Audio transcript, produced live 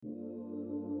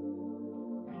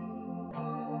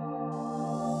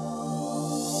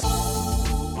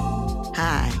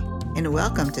and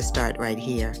welcome to Start Right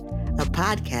Here, a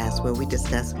podcast where we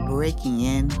discuss breaking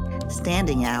in,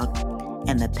 standing out,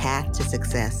 and the path to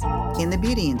success in the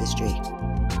beauty industry.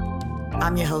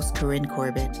 I'm your host, Corynne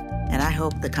Corbett, and I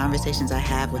hope the conversations I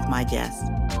have with my guests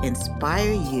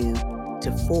inspire you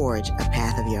to forge a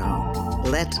path of your own.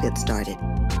 Let's get started.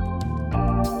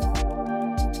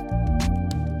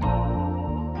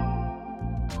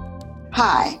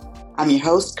 Hi, I'm your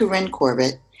host, Corynne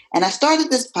Corbett, and I started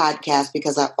this podcast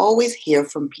because I always hear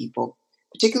from people,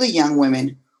 particularly young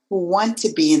women, who want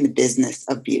to be in the business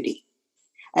of beauty.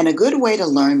 And a good way to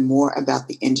learn more about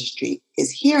the industry is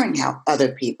hearing how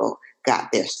other people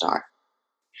got their start.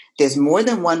 There's more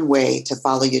than one way to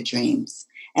follow your dreams,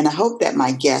 and I hope that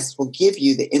my guests will give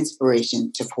you the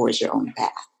inspiration to forge your own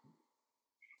path.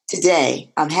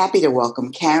 Today, I'm happy to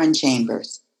welcome Karen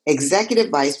Chambers, Executive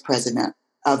Vice President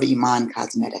of Iman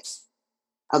Cosmetics,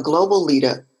 a global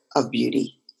leader of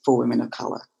beauty for women of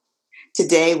color.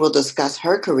 Today, we'll discuss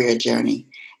her career journey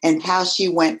and how she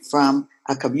went from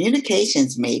a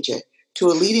communications major to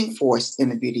a leading force in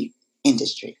the beauty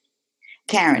industry.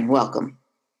 Karen, welcome.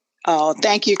 Oh,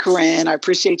 thank you, Corynne. I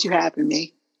appreciate you having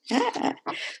me.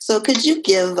 So could you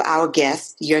give our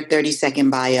guest your 30-second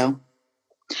bio?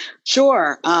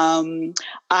 Sure. I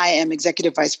am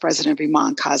Executive Vice President of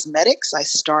Iman Cosmetics. I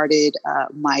started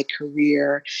my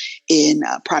career in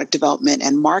product development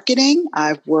and marketing.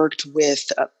 I've worked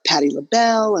with Patti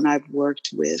LaBelle, and I've worked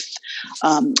with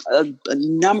a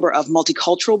number of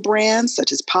multicultural brands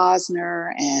such as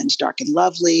Posner and Dark and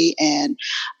Lovely. And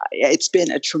it's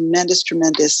been a tremendous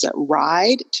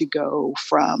ride to go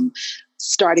from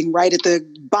starting right at the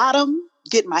bottom,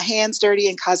 getting my hands dirty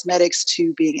in cosmetics,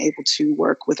 to being able to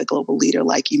work with a global leader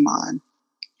like Iman.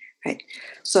 Right.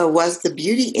 So was the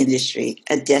beauty industry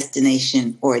a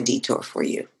destination or a detour for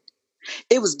you?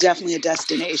 It was definitely a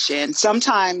destination.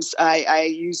 Sometimes I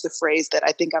use the phrase that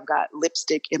I think I've got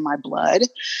lipstick in my blood.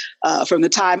 From the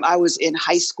time I was in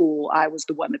high school, I was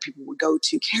the one that people would go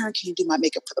to. Karen, can you do my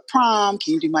makeup for the prom?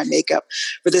 Can you do my makeup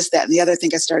for this, that, and the other? I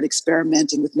think I started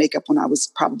experimenting with makeup when I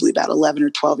was probably about 11 or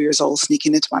 12 years old,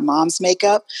 sneaking into my mom's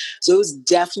makeup. So it was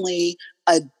definitely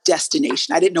a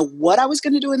destination. I didn't know what I was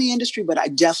going to do in the industry, but I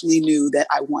definitely knew that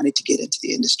I wanted to get into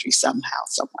the industry somehow,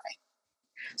 some way.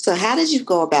 So how did you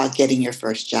go about getting your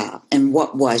first job, and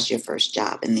what was your first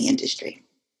job in the industry?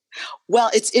 Well,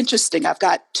 it's interesting. I've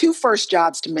got two first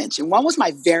jobs to mention. One was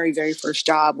my very, very first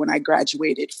job when I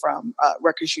graduated from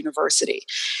Rutgers University.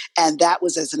 And that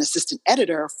was as an assistant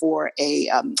editor for a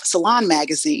salon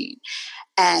magazine.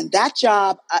 And that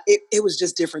job, it was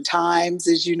just different times,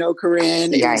 as you know,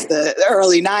 Corynne. It was the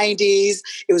early 90s.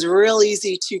 It was real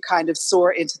easy to kind of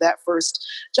soar into that first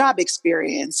job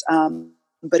experience.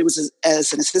 But it was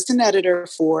as an assistant editor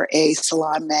for a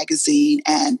salon magazine.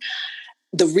 And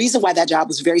the reason why that job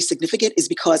was very significant is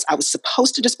because I was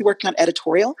supposed to just be working on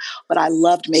editorial, but I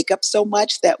loved makeup so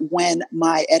much that when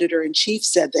my editor-in-chief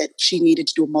said that she needed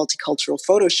to do a multicultural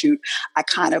photo shoot, I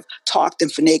kind of talked and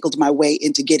finagled my way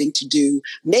into getting to do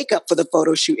makeup for the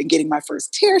photo shoot and getting my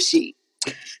first tear sheet.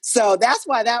 So that's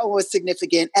why that one was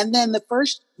significant. And then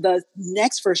the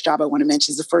next first job I want to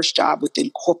mention is the first job within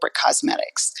corporate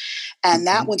cosmetics. And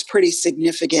that one's pretty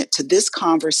significant to this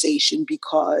conversation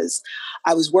because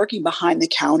I was working behind the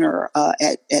counter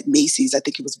at Macy's. I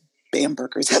think it was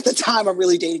Bamberger's at the time. I'm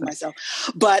really dating myself.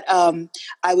 But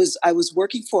I was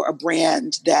working for a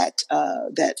brand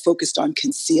that focused on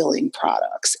concealing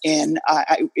products. And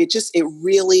I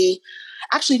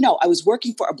was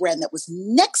working for a brand that was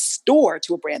next door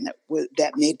to a brand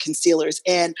that made concealers.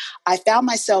 And I found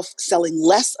myself selling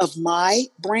less of my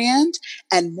brand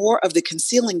and more of the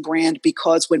concealing brand,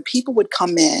 because when people would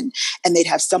come in and they'd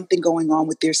have something going on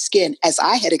with their skin, as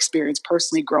I had experienced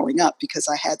personally growing up, because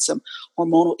I had some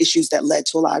hormonal issues that led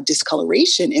to a lot of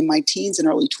discoloration in my teens and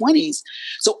early 20s.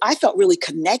 So I felt really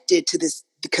connected to the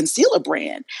concealer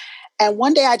brand. And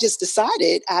one day I just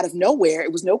decided out of nowhere,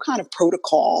 it was no kind of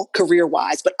protocol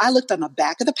career-wise, but I looked on the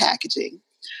back of the packaging,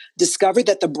 discovered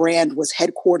that the brand was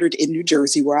headquartered in New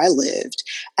Jersey where I lived.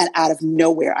 And out of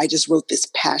nowhere, I just wrote this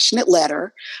passionate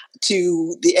letter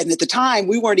and at the time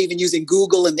we weren't even using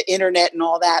Google and the internet and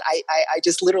all that. I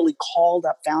just literally called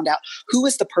up, found out who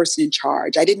was the person in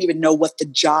charge. I didn't even know what the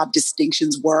job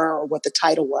distinctions were or what the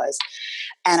title was.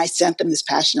 And I sent them this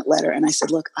passionate letter. And I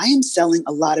said, look, I am selling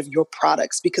a lot of your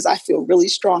products because I feel really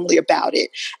strongly about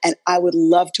it. And I would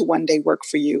love to one day work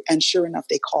for you. And sure enough,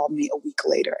 they called me a week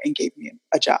later and gave me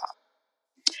a job.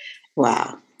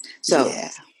 Wow. So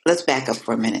let's back up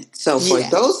for a minute. So for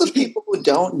those of people who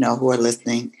don't know, who are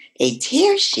listening, a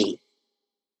tear sheet.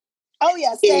 Oh,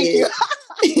 yes. Thank you.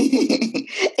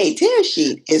 A tear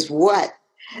sheet is what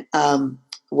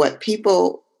what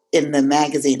people in the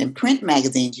magazine and print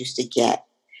magazines used to get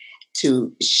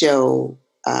to show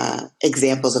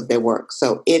examples of their work.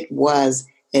 So it was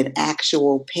an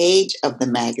actual page of the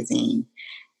magazine,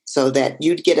 so that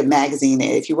you'd get a magazine.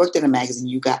 If you worked in a magazine,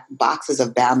 you got boxes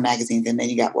of bound magazines, and then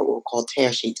you got what were called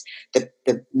tear sheets.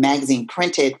 The magazine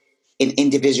printed in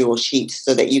individual sheets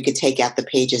so that you could take out the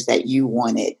pages that you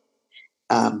wanted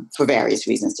for various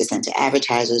reasons, to send to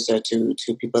advertisers or to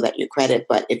people that you credit.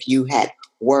 But if you had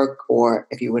work, or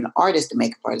if you were an artist, a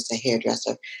makeup artist, a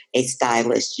hairdresser, a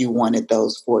stylist, you wanted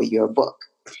those for your book.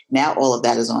 Now all of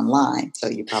that is online, so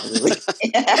you probably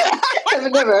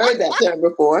have never heard that term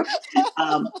before.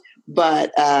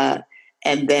 But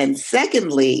and then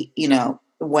secondly,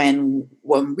 when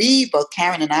we, both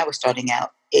Karen and I, were starting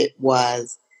out, it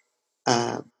was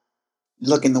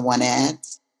look in the one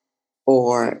ads,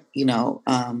 or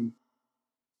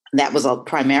that was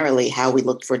primarily how we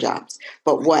looked for jobs.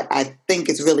 But what I think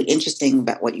is really interesting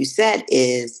about what you said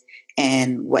is,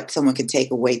 and what someone can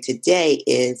take away today,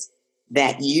 is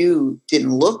that you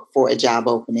didn't look for a job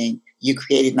opening. You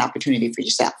created an opportunity for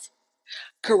yourself.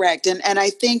 Correct. And I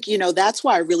think, that's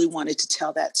why I really wanted to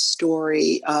tell that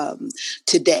story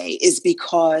today, is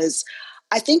because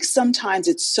I think sometimes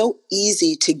it's so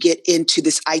easy to get into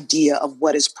this idea of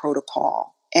what is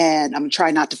protocol. And I'm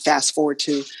trying not to fast forward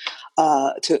to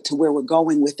where we're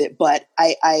going with it. But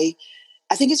I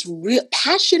think it's real.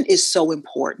 Passion is so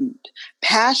important.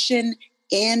 Passion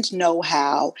and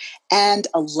know-how, and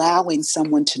allowing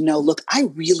someone to know, look, I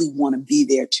really want to be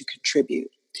there to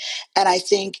contribute. And I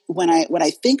think when I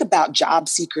think about job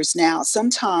seekers now,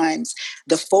 sometimes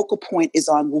the focal point is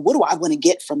on, well, what do I want to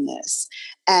get from this?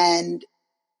 And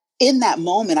in that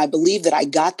moment, I believe that I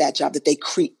got that job, that they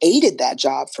created that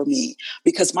job for me,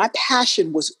 because my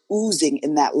passion was oozing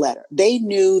in that letter. They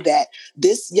knew that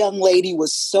this young lady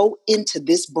was so into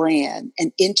this brand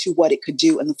and into what it could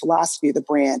do and the philosophy of the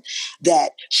brand,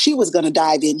 that she was going to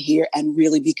dive in here and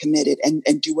really be committed and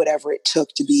do whatever it took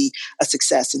to be a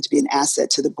success and to be an asset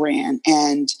to the brand.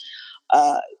 And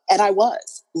I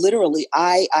was literally,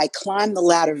 I climbed the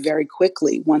ladder very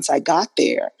quickly once I got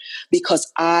there,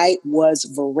 because I was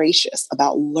voracious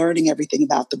about learning everything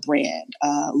about the brand,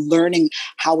 learning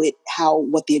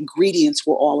what the ingredients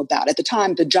were all about. At the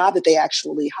time, the job that they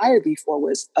actually hired me for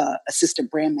was assistant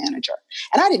brand manager.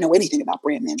 And I didn't know anything about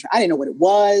brand management. I didn't know what it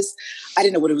was. I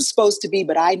didn't know what it was supposed to be,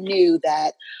 but I knew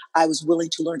that I was willing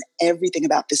to learn everything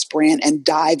about this brand and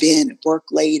dive in and work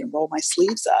late and roll my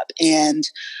sleeves up. And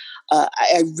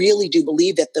I really do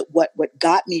believe that what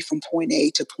got me from point A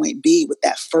to point B with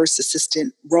that first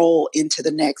assistant role into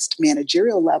the next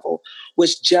managerial level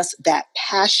was just that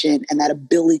passion and that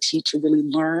ability to really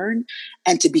learn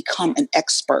and to become an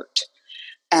expert.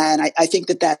 And I think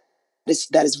that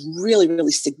is really,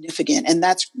 really significant. And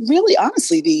that's really,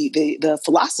 honestly, the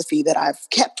philosophy that I've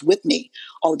kept with me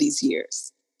all these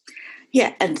years.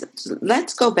 Yeah. And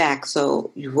let's go back.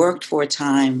 So you worked for a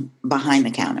time behind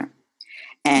the counter.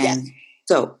 And yes.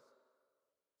 So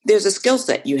there's a skill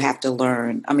set you have to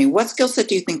learn. I mean, what skill set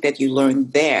do you think that you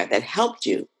learned there that helped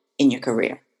you in your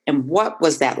career? And what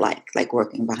was that like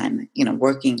working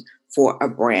working for a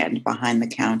brand behind the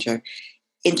counter,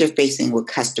 interfacing with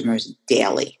customers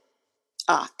daily?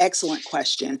 Excellent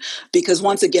question. Because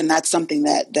once again, that's something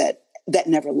that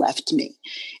never left me,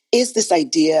 is this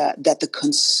idea that the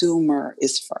consumer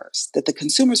is first, that the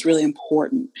consumer is really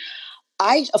important.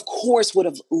 I, of course, would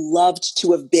have loved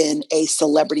to have been a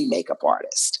celebrity makeup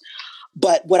artist.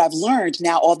 But what I've learned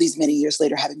now, all these many years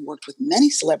later, having worked with many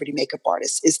celebrity makeup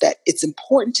artists, is that it's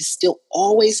important to still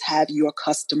always have your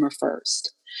customer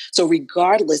first. So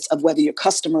regardless of whether your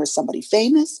customer is somebody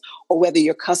famous or whether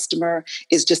your customer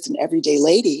is just an everyday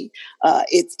lady,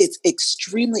 it's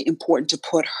extremely important to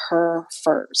put her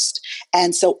first.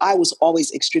 And so I was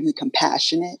always extremely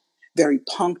compassionate, very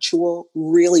punctual,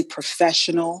 really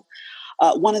professional.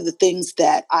 One of the things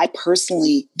that I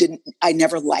personally I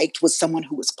never liked was someone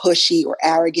who was pushy or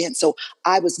arrogant. So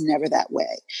I was never that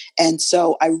way. And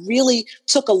so I really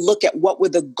took a look at what were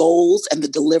the goals and the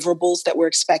deliverables that were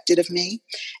expected of me,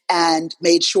 and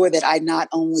made sure that I not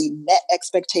only met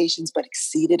expectations, but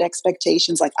exceeded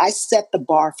expectations. Like, I set the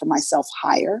bar for myself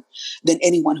higher than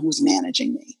anyone who was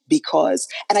managing me,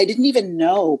 and I didn't even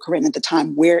know, Corynne, at the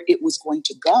time, where it was going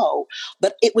to go,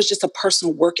 but it was just a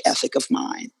personal work ethic of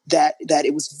mine that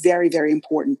it was very, very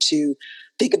important to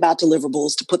think about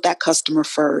deliverables, to put that customer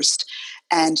first,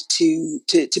 and to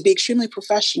be extremely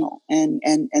professional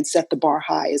and set the bar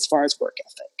high as far as work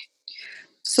ethic.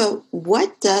 So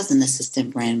what does an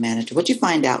assistant brand manager, what you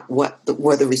find out, what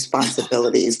were the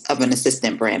responsibilities of an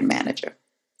assistant brand manager?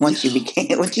 once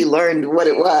you learned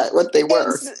what they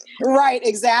were. Right,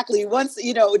 exactly. Once,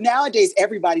 nowadays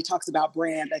everybody talks about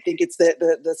brand. I think it's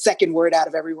the second word out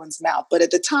of everyone's mouth. But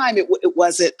at the time, it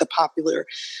wasn't the popular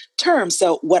term.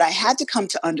 So what I had to come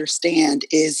to understand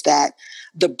is that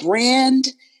the brand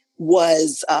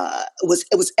was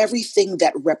everything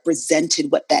that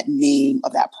represented what that name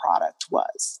of that product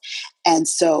was. And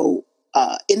so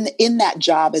in that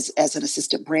job as an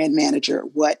assistant brand manager,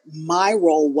 what my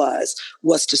role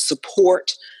was to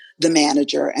support the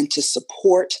manager and to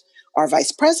support our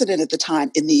vice president at the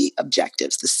time in the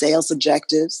objectives, the sales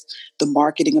objectives, the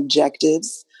marketing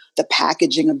objectives, the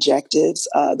packaging objectives,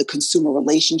 the consumer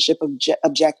relationship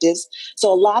objectives.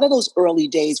 So a lot of those early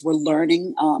days, we're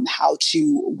learning how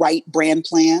to write brand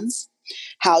plans,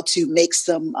 how to make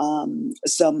some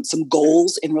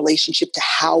goals in relationship to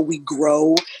how we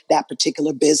grow that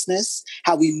particular business,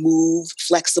 how we move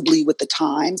flexibly with the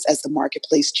times as the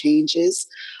marketplace changes.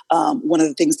 One of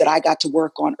the things that I got to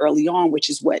work on early on, which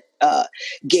is what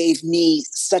gave me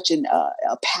such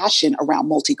a passion around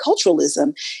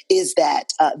multiculturalism, is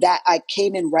that I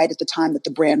came in right at the time that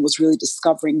the brand was really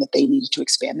discovering that they needed to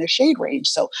expand their shade range.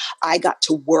 So I got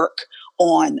to work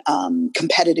on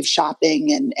competitive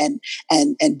shopping and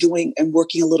doing and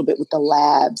working a little bit with the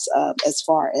labs as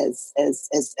far as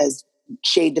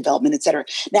shade development, et cetera.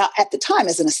 Now, at the time,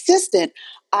 as an assistant,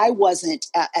 I wasn't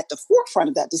at the forefront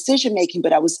of that decision making,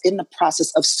 but I was in the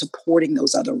process of supporting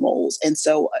those other roles. And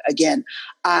so, again,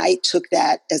 I took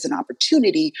that as an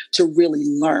opportunity to really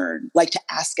learn, like to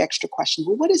ask extra questions.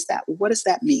 Well, what is that? What does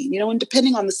that mean? And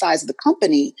depending on the size of the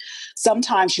company,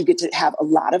 sometimes you get to have a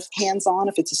lot of hands-on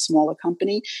if it's a smaller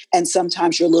company, and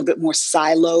sometimes you're a little bit more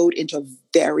siloed into a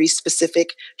very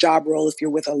specific job role if you're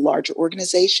with a larger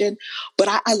organization. But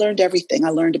I learned everything. I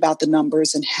learned about the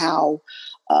numbers and how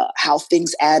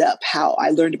things add up. How I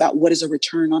learned about what is a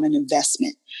return on an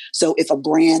investment. So if a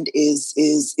brand is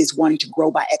wanting to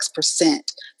grow by X%,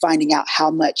 finding out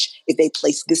how much, if they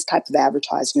place this type of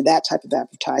advertising or that type of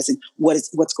advertising,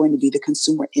 what's going to be the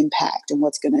consumer impact and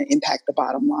what's going to impact the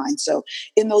bottom line. So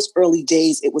in those early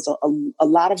days, it was a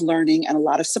lot of learning and a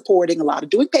lot of supporting, a lot of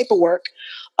doing paperwork,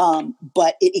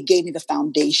 but it gave me the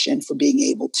foundation for being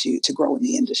able to grow in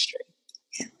the industry.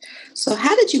 Yeah. So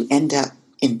how did you end up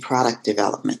in product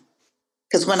development?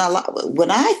 Because when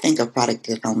I think of product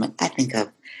development, I think of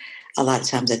a lot of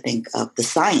times I think of the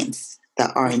science,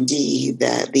 the R&D,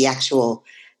 the actual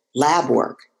lab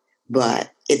work,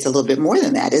 but it's a little bit more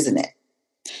than that, isn't it?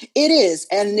 It is.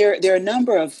 And there are a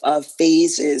number of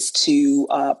phases to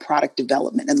product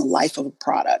development and the life of a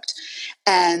product.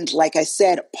 And like I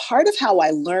said, part of how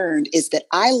I learned is that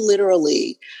I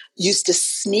literally used to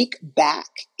sneak back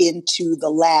into the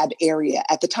lab area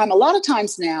at the time. A lot of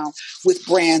times now with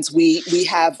brands, we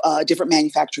have different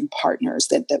manufacturing partners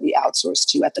that we outsource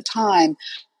to. At the time,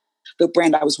 the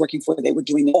brand I was working for, they were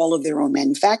doing all of their own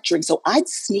manufacturing. So I'd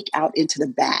sneak out into the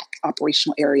back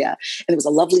operational area. And there was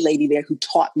a lovely lady there who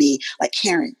taught me, like,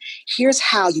 Karen, here's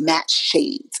how you match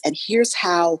shades. And here's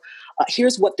how,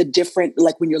 here's what the different,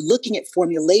 like when you're looking at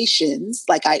formulations,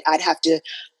 like I'd have to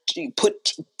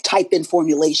type in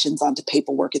formulations onto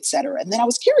paperwork, et cetera. And then I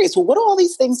was curious, well, what do all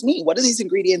these things mean? What do these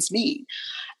ingredients mean?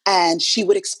 And she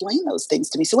would explain those things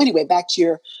to me. So anyway, back to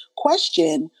your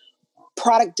question,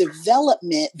 product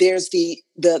development, there's the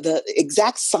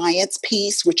exact science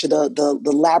piece, which are the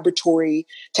laboratory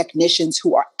technicians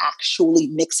who are actually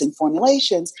mixing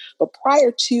formulations. But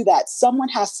prior to that, someone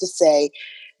has to say,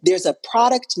 there's a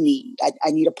product need. I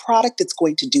need a product that's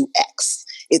going to do X.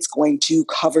 It's going to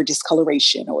cover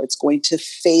discoloration, or it's going to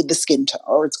fade the skin tone,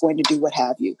 or it's going to do what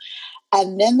have you.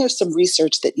 And then there's some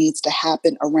research that needs to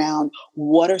happen around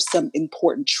what are some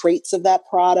important traits of that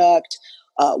product,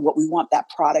 what we want that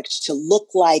product to look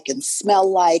like and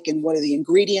smell like, and what are the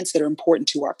ingredients that are important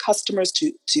to our customers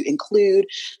to include.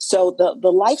 So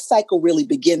the life cycle really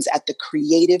begins at the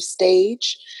creative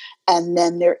stage. And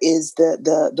then there is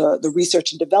the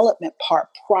research and development part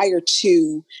prior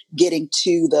to getting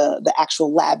to the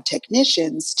actual lab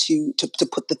technicians to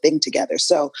put the thing together.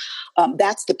 So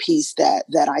that's the piece that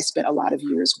I spent a lot of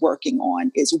years working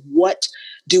on, is what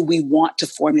do we want to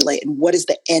formulate and what is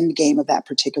the end game of that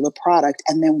particular product,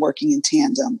 and then working in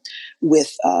tandem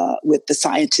with the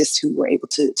scientists who were able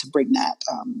to bring that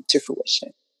to fruition.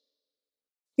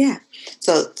 Yeah.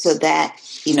 So that,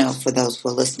 for those who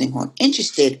are listening who are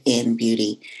interested in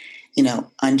beauty,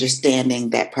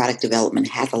 understanding that product development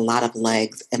has a lot of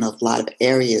legs and a lot of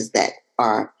areas that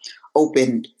are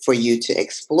open for you to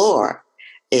explore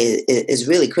is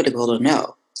really critical to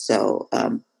know. So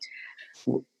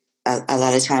a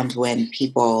lot of times when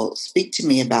people speak to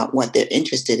me about what they're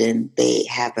interested in, they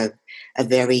have a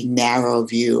very narrow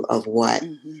view of what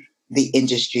the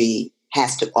industry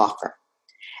has to offer.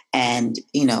 And,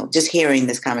 just hearing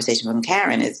this conversation from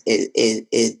Karen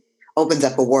it opens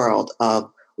up a world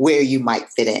of where you might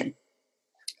fit in.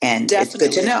 And Definitely.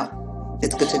 It's good to know.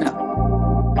 It's good to know.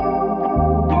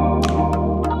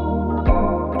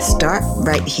 Start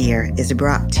Right Here is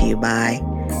brought to you by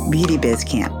Beauty Biz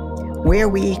Camp, where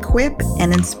we equip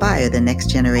and inspire the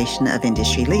next generation of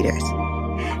industry leaders.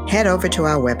 Head over to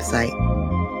our website,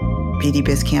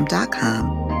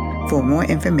 beautybizcamp.com, for more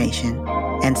information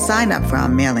and sign up for our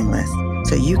mailing list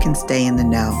so you can stay in the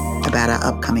know about our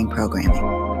upcoming programming.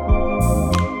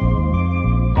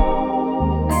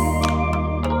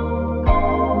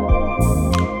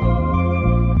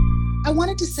 I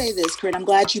wanted to say this, Corynne. I'm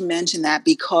glad you mentioned that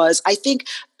because I think,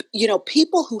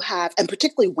 people who have, and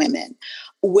particularly women,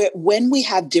 when we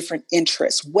have different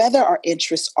interests, whether our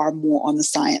interests are more on the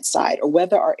science side or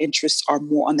whether our interests are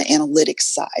more on the analytics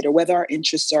side or whether our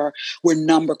interests we're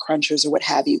number crunchers or what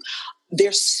have you,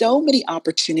 there's so many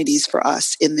opportunities for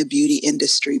us in the beauty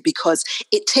industry because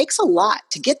it takes a lot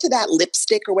to get to that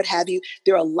lipstick or what have you.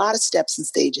 There are a lot of steps and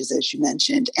stages, as you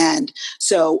mentioned. And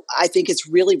so I think it's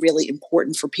really, really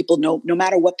important for people, no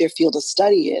matter what their field of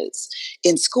study is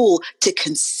in school, to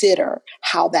consider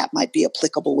how that might be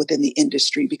applicable within the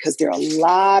industry, because there are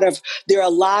a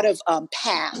lot of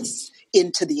paths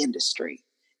into the industry.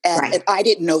 And I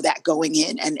didn't know that going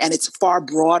in, and it's far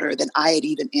broader than I had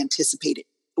even anticipated.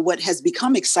 What has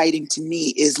become exciting to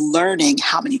me is learning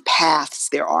how many paths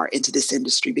there are into this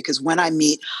industry, because when I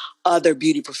meet other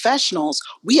beauty professionals,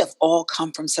 we have all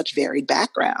come from such varied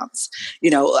backgrounds.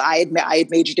 I had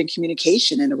majored in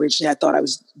communication, and originally I thought I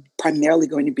was primarily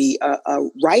going to be a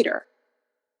writer.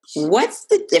 What's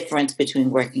the difference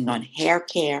between working on hair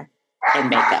care and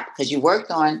makeup? Because you worked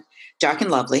on Dark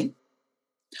and Lovely.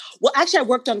 Well, actually, I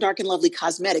worked on Dark and Lovely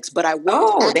Cosmetics, but I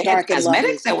worked at they Dark had and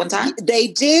cosmetics Lovely. at one time? They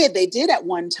did at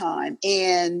one time.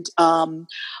 And,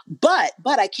 but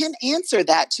I can answer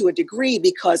that to a degree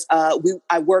because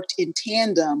I worked in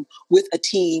tandem with a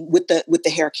team, with the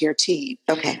hair care team.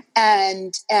 Okay.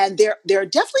 And there are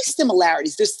definitely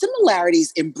similarities. There's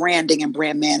similarities in branding and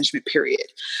brand management, period.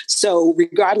 So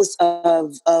regardless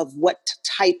of what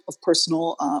type of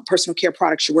personal care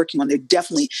products you're working on, they're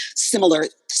definitely similar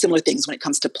things when it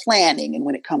comes to planning and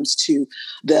when it comes to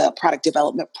the product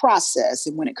development process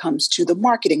and when it comes to the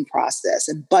marketing process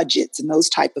and budgets and those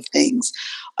type of things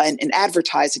and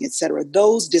advertising, et cetera.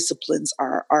 Those disciplines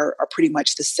are pretty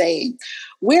much the same.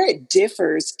 Where it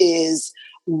differs is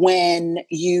when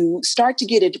you start to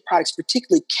get into products,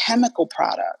 particularly chemical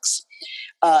products.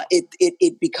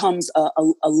 It becomes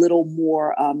a little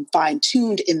more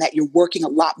fine-tuned in that you're working a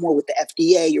lot more with the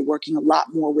FDA, you're working a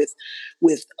lot more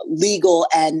with legal,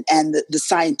 and the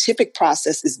scientific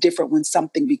process is different when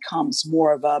something becomes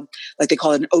more of a, like they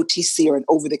call it, an OTC or an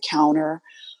over-the-counter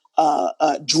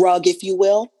drug, if you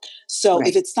will. So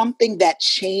if it's something that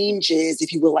changes,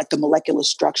 if you will, like the molecular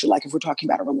structure, like if we're talking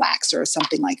about a relaxer or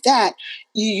something like that,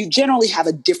 you generally have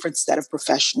a different set of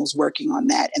professionals working on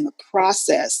that. And the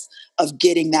process of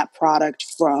getting that product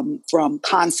from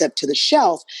concept to the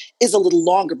shelf is a little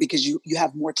longer because you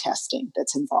have more testing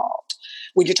that's involved.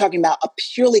 When you're talking about a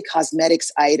purely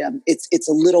cosmetics item, it's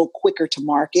a little quicker to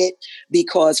market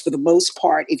because for the most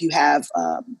part, if you have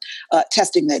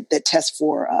testing that tests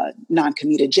for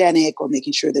non-comedogenic or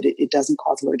making sure that it doesn't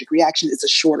cause allergic reactions, it's a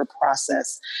shorter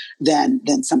process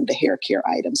than some of the hair care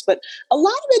items. But a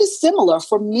lot of it is similar.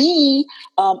 For me,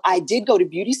 I did go to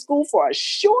beauty school for a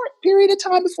short period of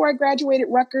time before I graduated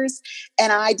Rutgers,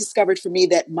 and I discovered for me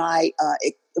that my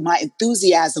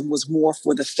enthusiasm was more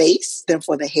for the face than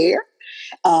for the hair.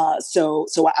 So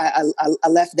I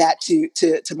left that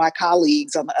to my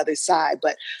colleagues on the other side,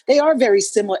 but they are very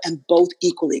similar and both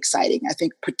equally exciting. I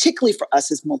think particularly for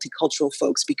us as multicultural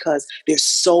folks, because there's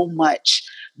so much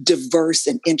diverse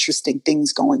and interesting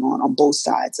things going on both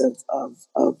sides of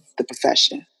the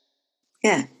profession.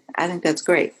 Yeah, I think that's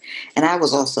great. And I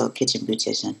was also a kitchen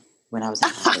beautician when I was in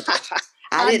college.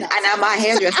 I know my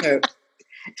hairdresser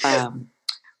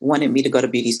wanted me to go to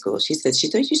beauty school. She said you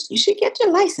should get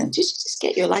your license. You should just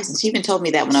get your license. She even told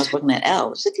me that when I was working at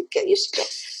L. She said, you should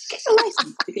get your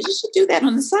license because you should do that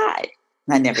on the side.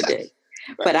 And I never did.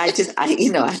 But I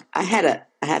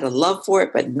had a love for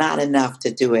it, but not enough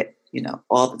to do it,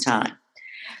 all the time.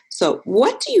 So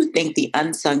what do you think the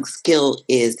unsung skill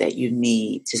is that you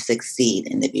need to succeed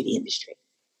in the beauty industry?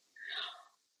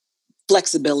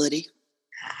 Flexibility.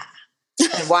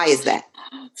 And why is that?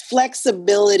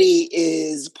 Flexibility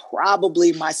is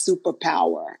probably my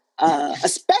superpower.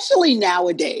 especially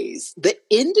nowadays. The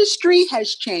industry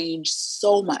has changed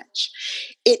so much.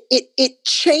 It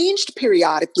changed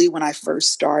periodically when I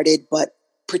first started, but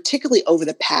particularly over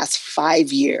the past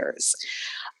 5 years,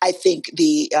 I think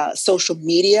the social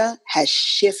media has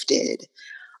shifted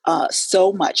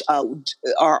so much.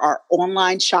 Our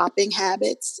online shopping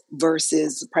habits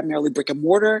versus primarily brick and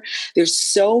mortar. There's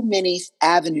so many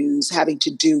avenues having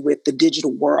to do with the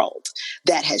digital world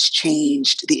that has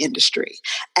changed the industry.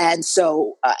 And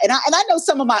so, and I know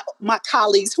some of my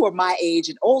colleagues who are my age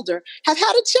and older have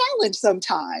had a challenge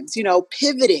sometimes,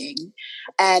 pivoting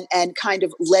and kind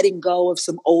of letting go of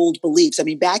some old beliefs. I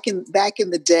mean, back in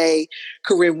the day,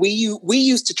 Corynne, we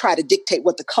used to try to dictate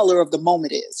what the color of the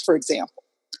moment is, for example.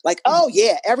 Like, oh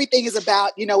yeah, everything is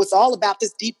about, it's all about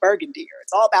this deep burgundy, or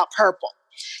it's all about purple.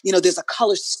 There's a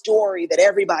color story that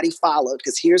everybody followed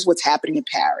because here's what's happening in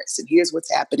Paris, and here's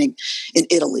what's happening in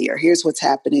Italy, or here's what's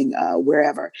happening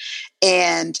wherever.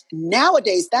 And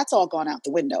nowadays, that's all gone out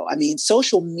the window. I mean,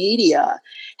 social media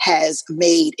has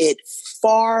made it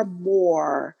far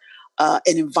more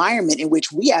an environment in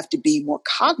which we have to be more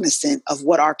cognizant of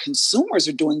what our consumers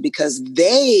are doing, because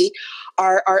they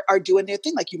are doing their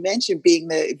thing. Like you mentioned, being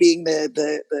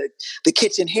the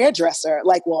kitchen hairdresser.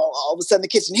 Like, well, all of a sudden the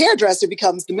kitchen hairdresser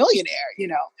becomes the millionaire.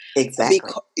 Exactly.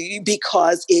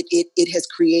 Because it has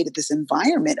created this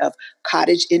environment of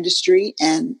cottage industry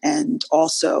and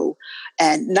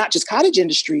not just cottage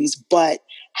industries, but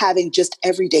having just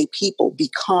everyday people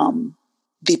become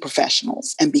the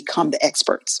professionals and become the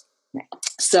experts.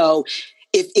 So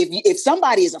if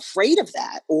somebody is afraid of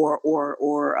that or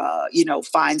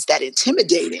finds that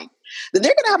intimidating, then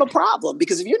they're going to have a problem,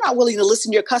 because if you're not willing to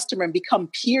listen to your customer and become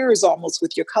peers almost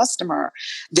with your customer,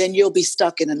 then you'll be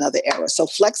stuck in another era. So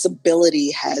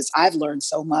flexibility I've learned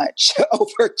so much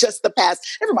over just the past,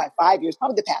 never mind 5 years,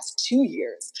 probably the past 2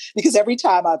 years, because every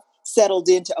time I've settled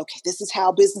into, okay, this is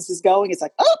how business is going, it's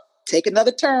like, oh, take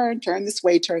another turn this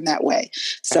way, turn that way.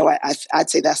 So I'd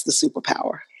say that's the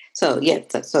superpower. So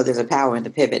so there's a power in the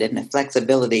pivot, and the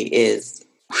flexibility is,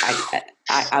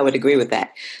 I would agree with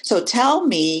that. So tell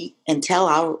me and tell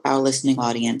our listening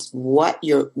audience what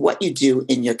you do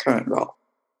in your current role.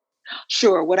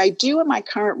 Sure. What I do in my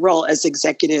current role as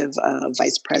executive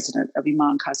vice president of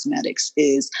Iman Cosmetics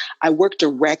is I work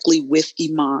directly with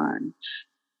Iman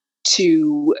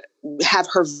to have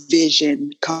her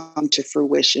vision come to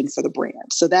fruition for the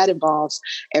brand. So that involves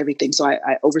everything. So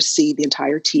I oversee the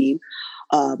entire team.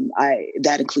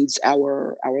 That includes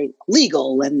our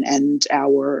legal and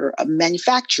our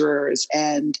manufacturers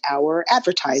and our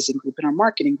advertising group and our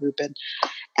marketing group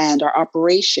and our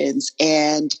operations,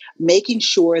 and making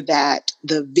sure that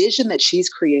the vision that she's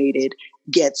created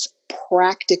gets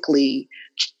practically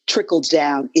trickled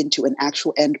down into an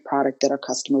actual end product that our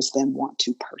customers then want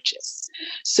to purchase.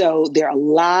 So there are a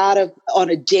lot of, on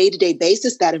a day-to-day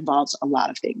basis, that involves a lot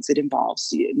of things. It involves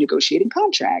negotiating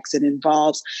contracts. It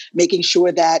involves making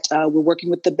sure that we're working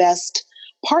with the best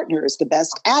partners, the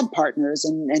best ad partners,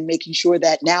 and making sure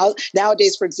that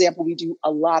nowadays, for example, we do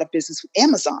a lot of business with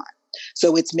Amazon.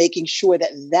 So it's making sure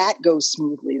that goes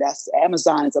smoothly. That's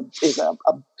Amazon is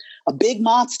a big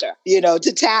monster,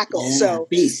 to tackle.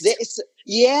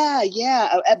 Yeah,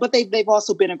 so but they've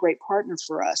also been a great partner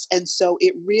for us. And so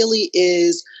it really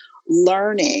is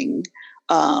learning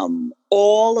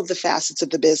all of the facets of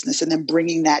the business and then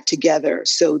bringing that together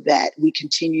so that we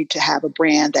continue to have a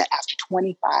brand that after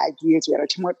 25 years, we had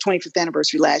our 25th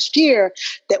anniversary last year,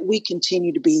 that we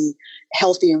continue to be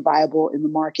healthy and viable in the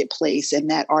marketplace, and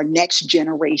that our next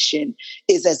generation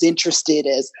is as interested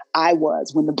as I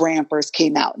was when the brand first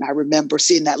came out. And I remember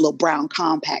seeing that little brown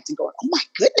compact and going, oh my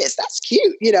goodness, that's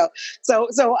cute. So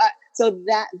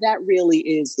that really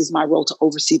is my role, to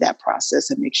oversee that process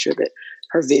and make sure that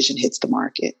her vision hits the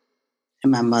market.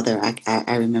 And my mother,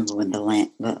 I remember when the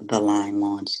line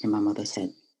launched, and my mother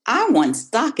said, I want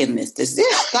stock in this. Is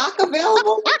there stock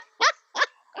available?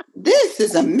 This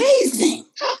is amazing.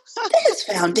 This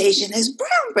foundation is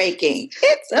groundbreaking.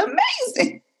 It's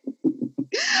amazing.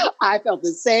 I felt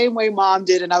the same way Mom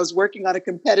did. And I was working on a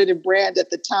competitive brand at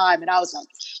the time. And I was like,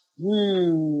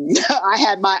 I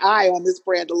had my eye on this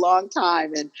brand a long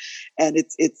time. And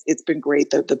it's been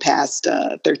great the past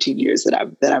 13 years that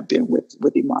I've been with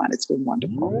Iman. It's been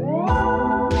wonderful.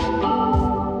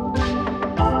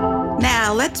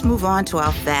 Now let's move on to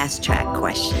our fast track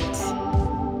questions.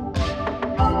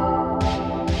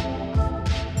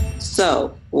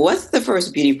 So, what's the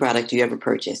first beauty product you ever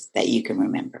purchased that you can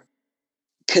remember?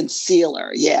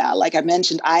 Concealer. Yeah. Like I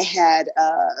mentioned, I had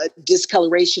a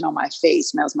discoloration on my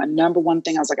face, and that was my number one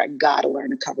thing. I was like, I got to learn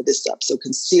to cover this up. So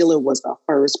concealer was the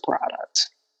first product.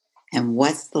 And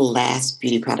what's the last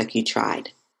beauty product you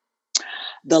tried?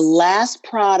 The last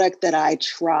product that I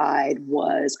tried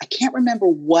was, I can't remember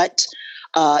what,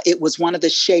 it was one of the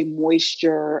Shea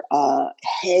Moisture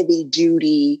heavy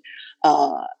duty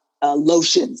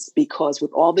lotions, because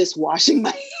with all this washing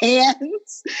my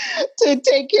hands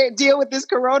to deal with this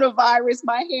coronavirus,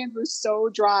 my hands were so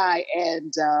dry.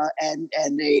 And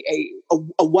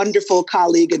a wonderful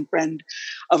colleague and friend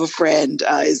of a friend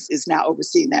is now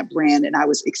overseeing that brand, and I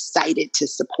was excited to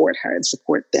support her and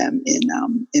support them in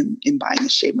buying the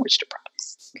Shea Moisture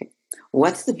products. Okay.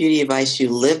 What's the beauty advice you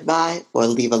live by or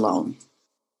leave alone?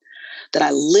 That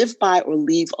I live by or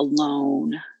leave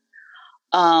alone.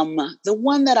 The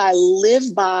one that I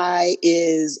live by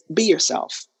is be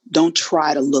yourself. Don't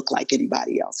try to look like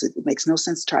anybody else. It makes no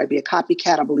sense to try to be a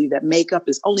copycat. I believe that makeup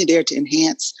is only there to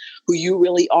enhance who you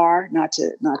really are, not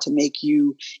to make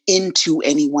you into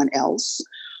anyone else.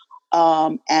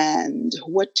 And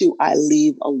what do I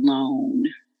leave alone?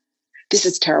 This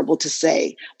is terrible to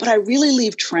say, but I really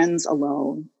leave trends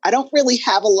alone. I don't really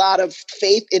have a lot of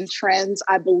faith in trends.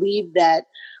 I believe that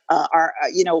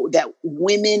that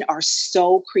women are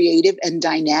so creative and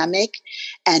dynamic,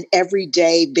 and every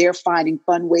day they're finding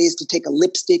fun ways to take a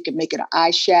lipstick and make it an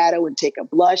eyeshadow, and take a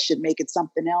blush and make it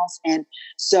something else. And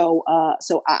so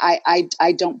I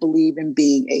don't believe in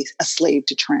being a slave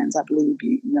to trends. I believe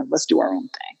let's do our own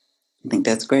thing. I think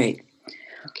that's great.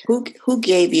 Okay. Who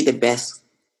gave you the best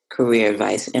career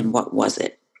advice, and what was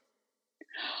it?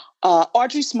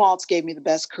 Audrey Smaltz gave me the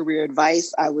best career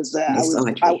advice.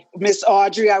 Miss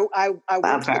Audrey. I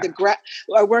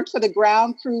worked for the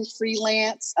ground crew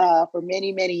freelance for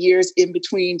many, many years in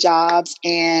between jobs,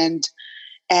 and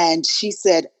she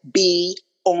said, "Be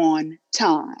on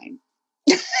time."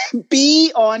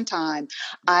 Be on time.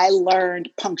 I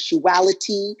learned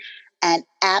punctuality and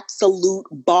absolute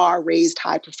bar raised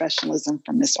high professionalism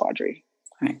from Miss Audrey.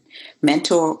 All right.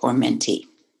 Mentor or mentee?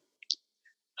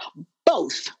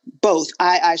 Both.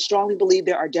 I strongly believe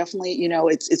there are definitely,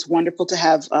 it's wonderful to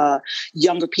have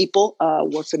younger people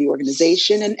work for the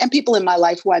organization and people in my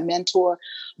life who I mentor.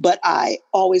 But I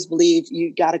always believe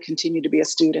you got to continue to be a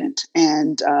student,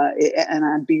 and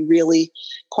I'd be really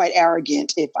quite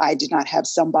arrogant if I did not have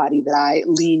somebody that I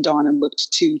leaned on and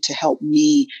looked to help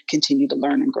me continue to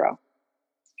learn and grow.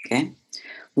 Okay.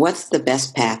 What's the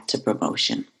best path to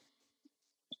promotion?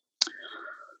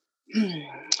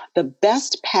 The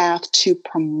best path to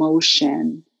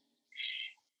promotion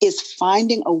is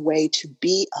finding a way to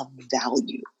be of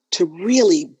value, to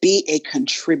really be a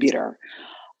contributor.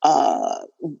 At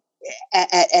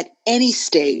any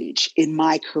stage in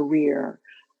my career,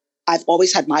 I've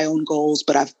always had my own goals,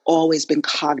 but I've always been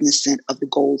cognizant of the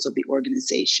goals of the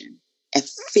organization and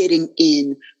fitting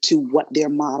in to what their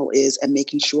model is and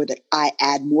making sure that I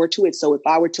add more to it. So if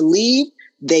I were to leave,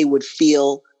 they would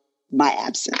feel my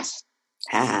absence.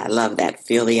 I love that.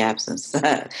 Feel the absence.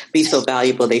 Be so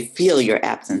valuable. They feel your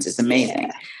absence. It's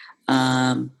amazing.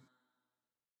 Yeah.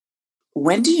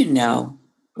 When do you know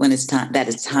when it's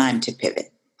time to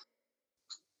pivot?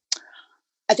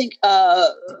 I think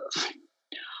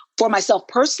for myself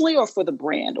personally, or for the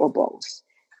brand, or both?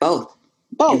 Both.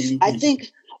 Mm-hmm. I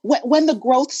think when the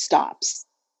growth stops,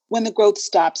 when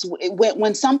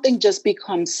something just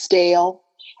becomes stale,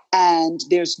 and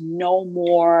there's no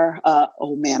more,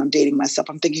 oh man, I'm dating myself.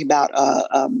 I'm thinking about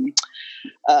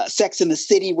Sex in the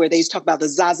City, where they talk about the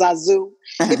Zazazoo.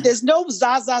 Uh-huh. If there's no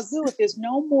Zazazoo, if there's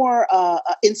no more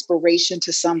inspiration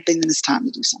to something, then it's time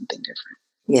to do something different.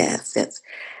 Yes.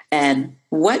 And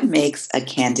what makes a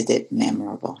candidate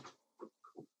memorable?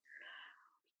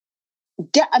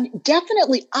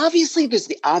 Definitely, obviously, there's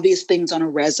the obvious things on a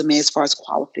resume as far as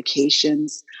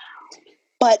qualifications,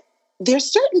 but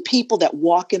there's certain people that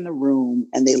walk in the room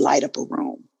and they light up a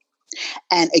room.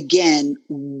 And again,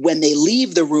 when they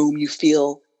leave the room, you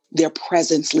feel their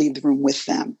presence leave the room with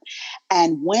them.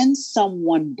 And when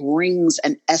someone brings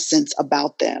an essence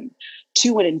about them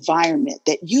to an environment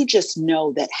that you just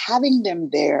know that having them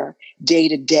there day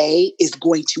to day is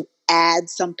going to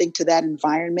add something to that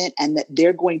environment, and that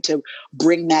they're going to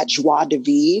bring that joie de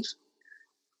vivre,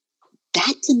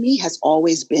 that to me has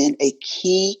always been a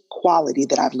key quality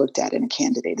that I've looked at in a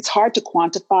candidate. It's hard to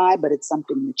quantify, but it's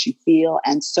something that you feel.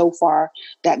 And so far,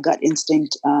 that gut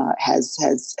instinct has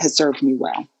served me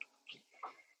well.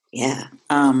 Yeah.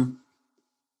 And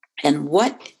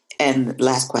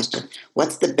last question,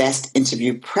 what's the best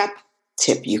interview prep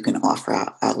tip you can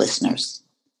offer our listeners?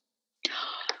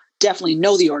 Definitely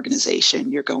know the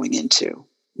organization you're going into.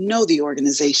 Know the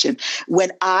organization.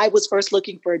 When I was first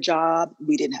looking for a job,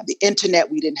 we didn't have the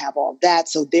internet. We didn't have all that.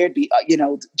 So there'd be,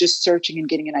 just searching and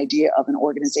getting an idea of an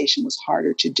organization was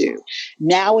harder to do.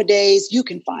 Nowadays, you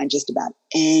can find just about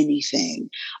anything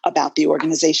about the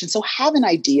organization. So have an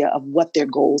idea of what their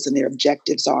goals and their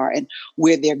objectives are and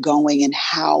where they're going and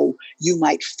how you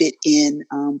might fit in.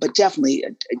 But definitely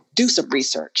do some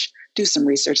research. Do some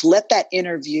research. Let that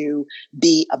interview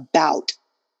be about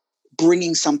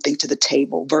bringing something to the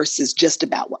table versus just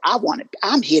about, well,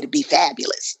 I'm here to be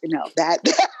fabulous.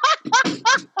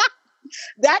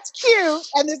 That's cute.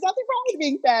 And there's nothing wrong with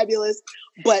being fabulous,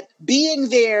 but being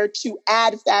there to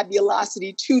add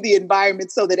fabulosity to the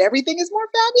environment so that everything is more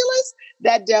fabulous,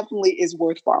 that definitely is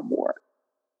worth far more.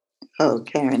 Oh,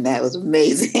 Karen, that was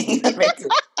amazing.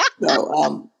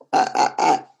 So,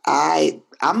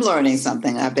 I'm learning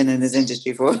something. I've been in this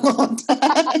industry for a long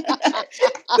time.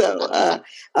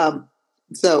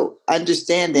 So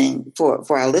understanding for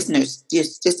our listeners,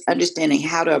 just understanding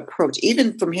how to approach,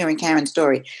 even from hearing Karen's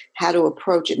story, how to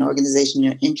approach an organization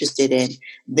you're interested in.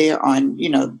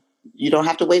 You don't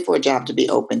have to wait for a job to be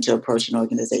open to approach an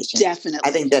organization. Definitely.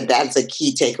 I think that's a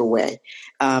key takeaway.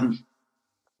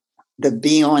 The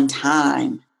be on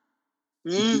time.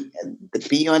 The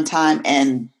be on time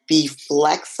and be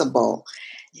flexible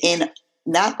in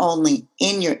not only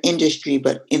in your industry,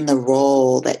 but in the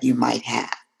role that you might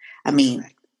have. I mean,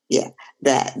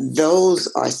 that those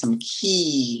are some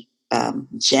key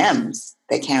gems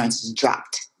that Karen's just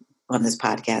dropped on this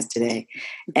podcast today.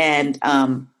 And,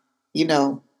 and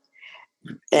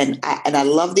I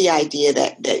love the idea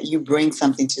that you bring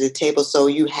something to the table. So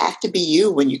you have to be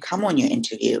you when you come on your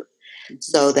interview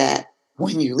so that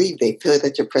when you leave, they feel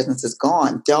that your presence is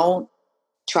gone. Don't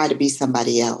try to be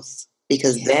somebody else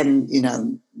because then,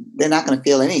 they're not going to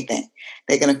feel anything.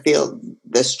 They're going to feel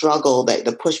the struggle,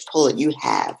 the push-pull that you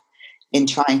have in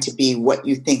trying to be what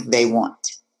you think they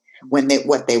want when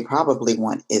what they probably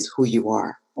want is who you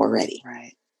are already.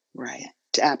 Right.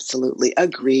 Absolutely.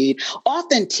 Agreed.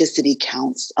 Authenticity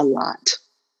counts a lot.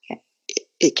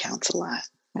 It counts a lot.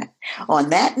 Right. On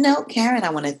that note, Karen, I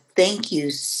want to thank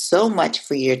you so much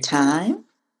for your time.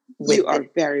 You are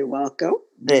very welcome.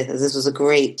 This was a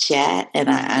great chat, and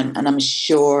I'm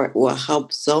sure it will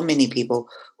help so many people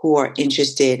who are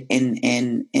interested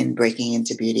in breaking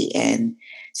into beauty and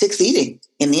succeeding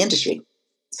in the industry.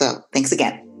 So thanks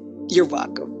again. You're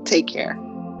welcome. Take care.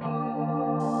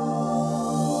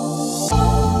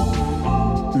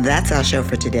 That's our show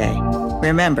for today.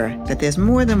 Remember that there's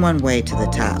more than one way to the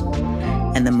top,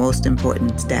 and the most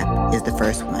important step is the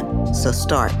first one. So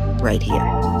start right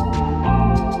here.